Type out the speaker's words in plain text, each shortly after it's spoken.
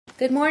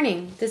Good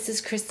morning. This is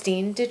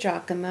Christine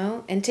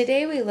DiGiacomo, and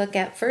today we look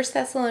at 1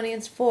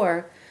 Thessalonians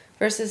 4,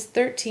 verses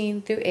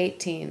 13 through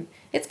 18.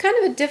 It's kind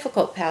of a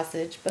difficult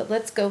passage, but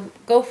let's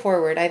go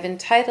forward. I've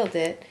entitled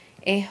it,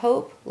 A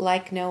Hope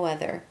Like No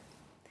Other.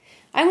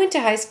 I went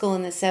to high school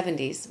in the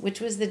 70s, which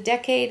was the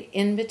decade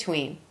in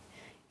between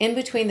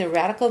the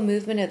radical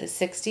movement of the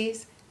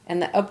 60s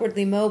and the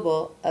upwardly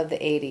mobile of the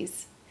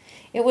 80s.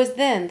 It was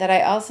then that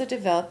I also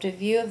developed a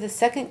view of the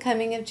second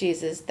coming of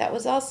Jesus that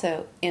was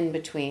also in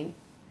between.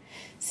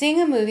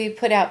 Seeing a movie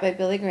put out by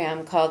Billy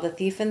Graham called The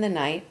Thief in the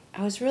Night,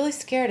 I was really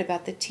scared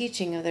about the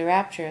teaching of the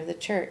rapture of the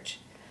church.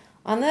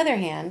 On the other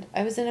hand,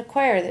 I was in a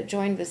choir that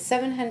joined with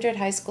 700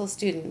 high school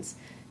students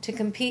to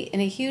compete in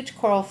a huge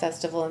choral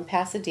festival in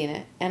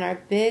Pasadena, and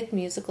our big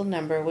musical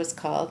number was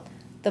called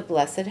The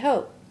Blessed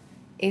Hope,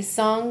 a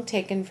song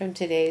taken from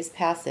today's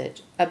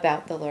passage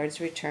about the Lord's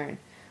return.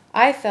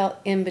 I felt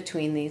in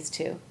between these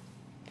two.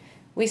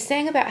 We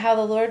sang about how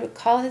the Lord would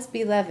call his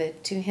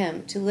beloved to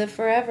him to live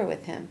forever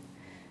with him.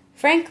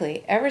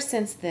 Frankly, ever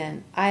since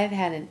then, I have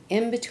had an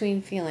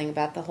in-between feeling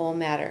about the whole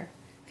matter,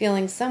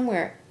 feeling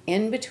somewhere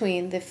in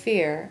between the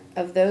fear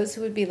of those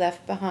who would be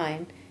left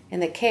behind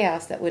and the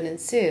chaos that would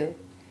ensue,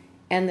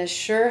 and the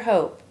sure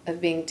hope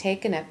of being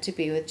taken up to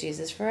be with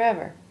Jesus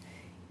forever.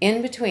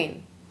 In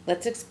between,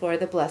 let's explore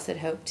the blessed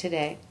hope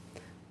today.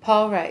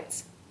 Paul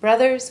writes,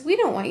 "Brothers, we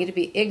don't want you to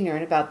be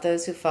ignorant about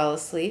those who fall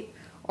asleep,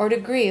 or to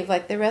grieve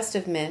like the rest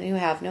of men who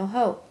have no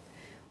hope.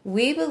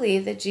 We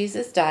believe that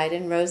Jesus died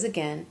and rose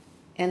again,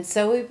 and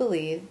so we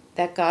believe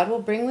that God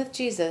will bring with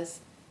Jesus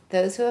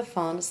those who have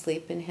fallen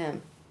asleep in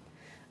him.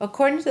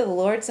 According to the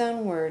Lord's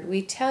own word,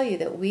 we tell you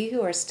that we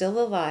who are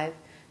still alive,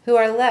 who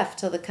are left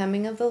till the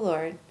coming of the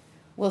Lord,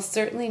 will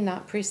certainly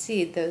not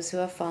precede those who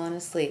have fallen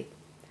asleep.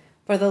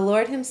 For the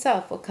Lord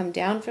himself will come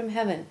down from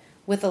heaven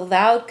with a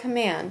loud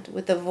command,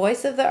 with the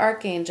voice of the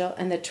archangel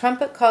and the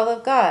trumpet call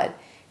of God,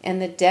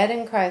 and the dead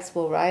in Christ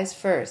will rise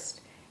first.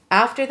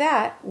 After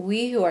that,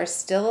 we who are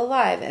still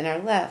alive and are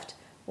left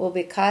will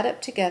be caught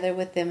up together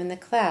with them in the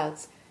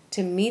clouds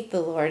to meet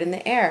the Lord in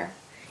the air,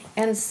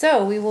 and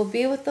so we will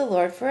be with the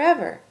Lord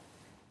forever.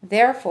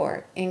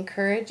 Therefore,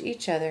 encourage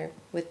each other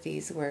with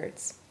these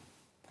words."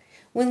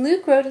 When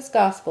Luke wrote his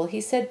gospel,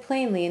 he said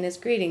plainly in his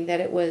greeting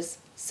that it was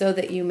so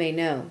that you may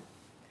know.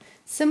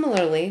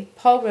 Similarly,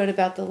 Paul wrote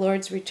about the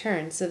Lord's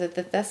return so that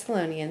the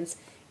Thessalonians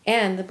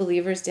and the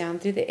believers down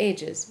through the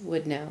ages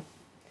would know.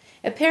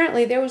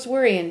 Apparently, there was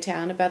worry in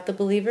town about the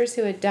believers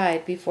who had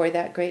died before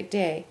that great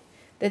day,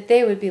 that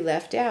they would be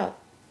left out.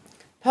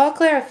 Paul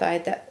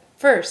clarified that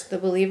first the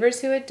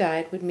believers who had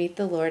died would meet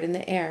the Lord in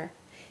the air,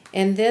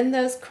 and then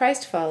those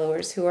Christ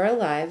followers who are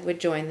alive would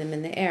join them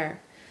in the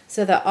air,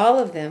 so that all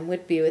of them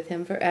would be with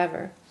him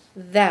forever.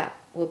 That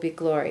will be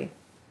glory.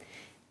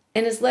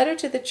 In his letter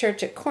to the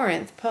church at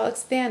Corinth, Paul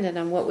expanded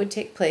on what would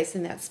take place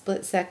in that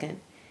split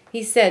second.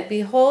 He said,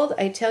 "Behold,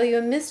 I tell you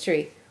a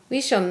mystery. We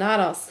shall not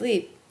all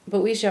sleep,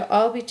 but we shall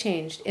all be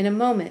changed in a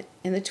moment,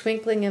 in the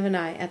twinkling of an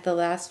eye, at the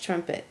last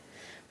trumpet.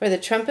 For the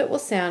trumpet will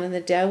sound, and the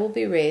dead will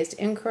be raised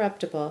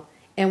incorruptible,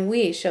 and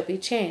we shall be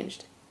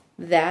changed."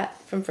 That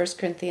from 1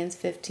 Corinthians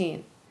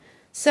 15.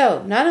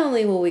 So, not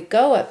only will we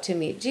go up to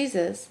meet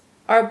Jesus,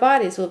 our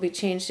bodies will be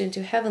changed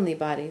into heavenly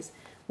bodies.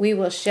 We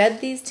will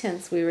shed these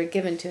tents we were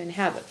given to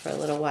inhabit for a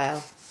little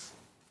while.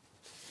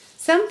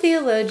 Some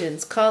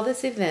theologians call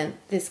this event,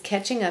 this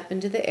catching up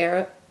into the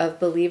air of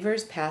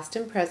believers past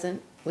and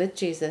present with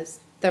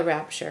Jesus, the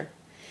rapture,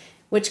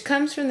 which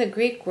comes from the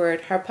Greek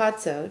word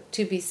harpazo,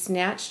 to be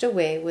snatched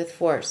away with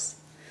force.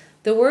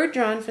 The word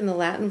drawn from the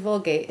Latin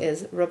Vulgate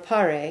is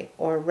rapare,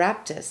 or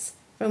raptus,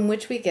 from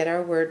which we get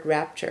our word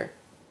rapture.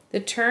 The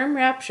term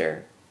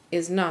rapture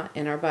is not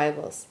in our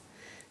Bibles.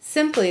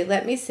 Simply,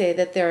 let me say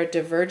that there are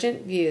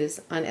divergent views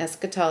on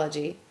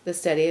eschatology, the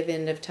study of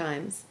end of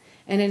times,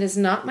 and it is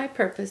not my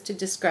purpose to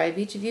describe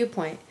each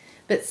viewpoint,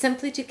 but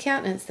simply to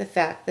countenance the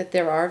fact that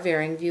there are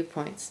varying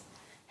viewpoints.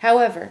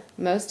 However,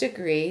 most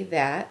agree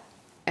that,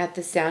 at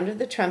the sound of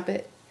the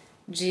trumpet,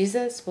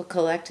 Jesus will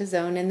collect his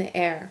own in the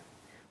air,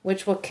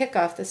 which will kick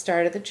off the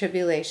start of the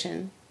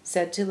tribulation,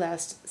 said to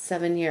last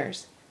 7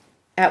 years,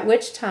 at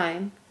which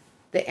time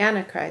the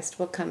Antichrist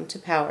will come to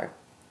power.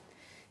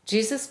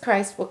 Jesus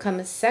Christ will come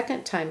a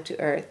second time to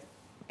earth,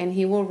 and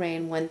he will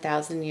reign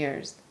 1,000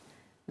 years.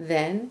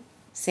 Then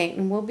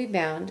Satan will be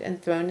bound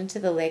and thrown into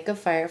the lake of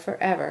fire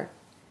forever,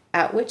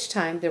 at which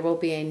time there will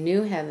be a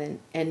new heaven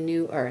and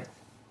new earth.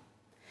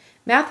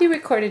 Matthew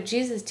recorded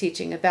Jesus'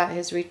 teaching about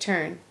his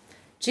return.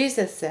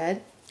 Jesus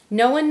said,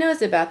 "No one knows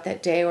about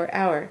that day or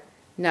hour,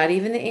 not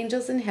even the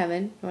angels in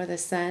heaven, nor the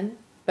Son,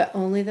 but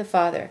only the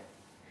Father.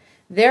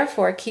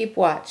 Therefore keep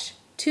watch.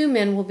 2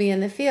 men will be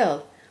in the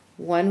field.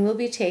 One will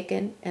be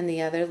taken and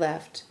the other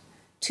left.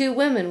 2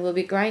 women will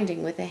be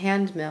grinding with a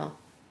hand mill.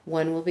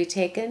 One will be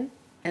taken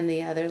and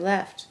the other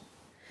left."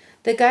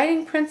 The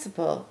guiding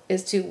principle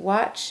is to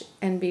watch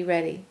and be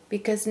ready,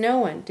 because no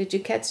one, did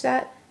you catch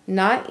that?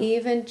 Not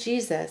even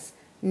Jesus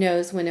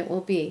knows when it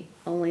will be,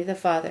 only the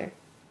Father.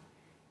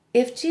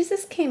 If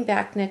Jesus came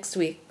back next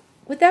week,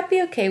 would that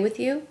be okay with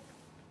you?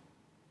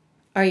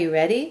 Are you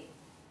ready?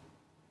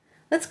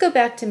 Let's go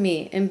back to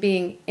me and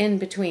being in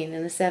between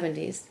in the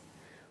 70s.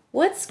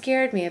 What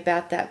scared me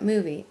about that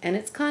movie and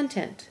its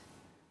content?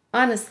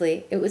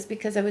 Honestly, it was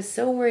because I was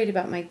so worried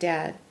about my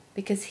dad,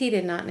 because he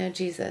did not know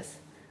Jesus.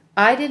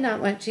 I did not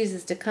want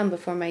Jesus to come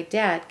before my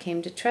dad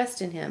came to trust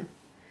in him.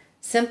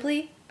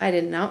 Simply, I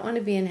did not want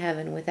to be in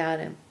heaven without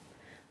him.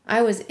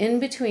 I was in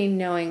between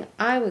knowing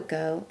I would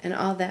go and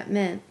all that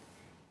meant,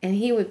 and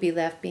he would be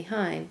left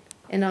behind,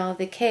 and all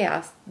the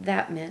chaos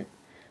that meant.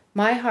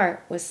 My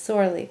heart was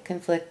sorely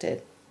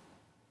conflicted.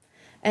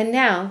 And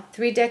now,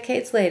 3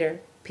 decades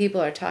later,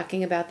 people are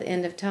talking about the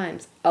end of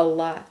times a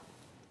lot.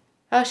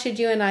 How should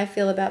you and I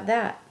feel about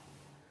that?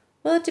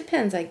 Well, it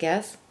depends, I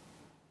guess.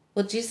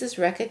 Will Jesus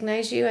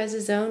recognize you as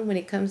his own when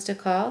he comes to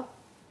call?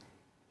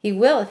 He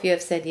will if you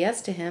have said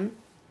yes to him.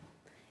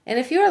 And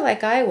if you are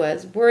like I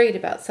was, worried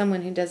about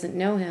someone who doesn't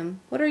know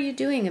him, what are you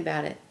doing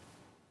about it?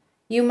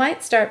 You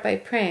might start by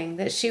praying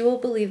that she will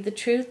believe the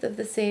truth of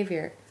the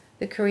Savior,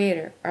 the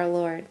Creator, our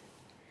Lord.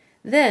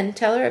 Then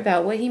tell her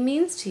about what he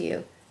means to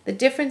you, the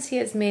difference he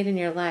has made in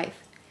your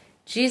life.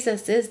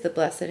 Jesus is the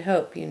blessed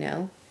hope, you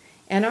know,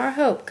 and our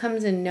hope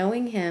comes in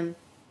knowing him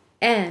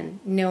and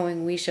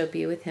knowing we shall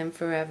be with him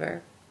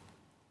forever.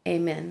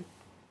 Amen.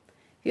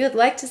 If you would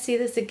like to see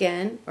this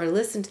again or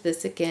listen to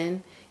this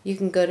again, you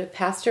can go to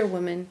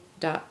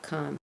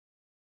pastorwoman.com.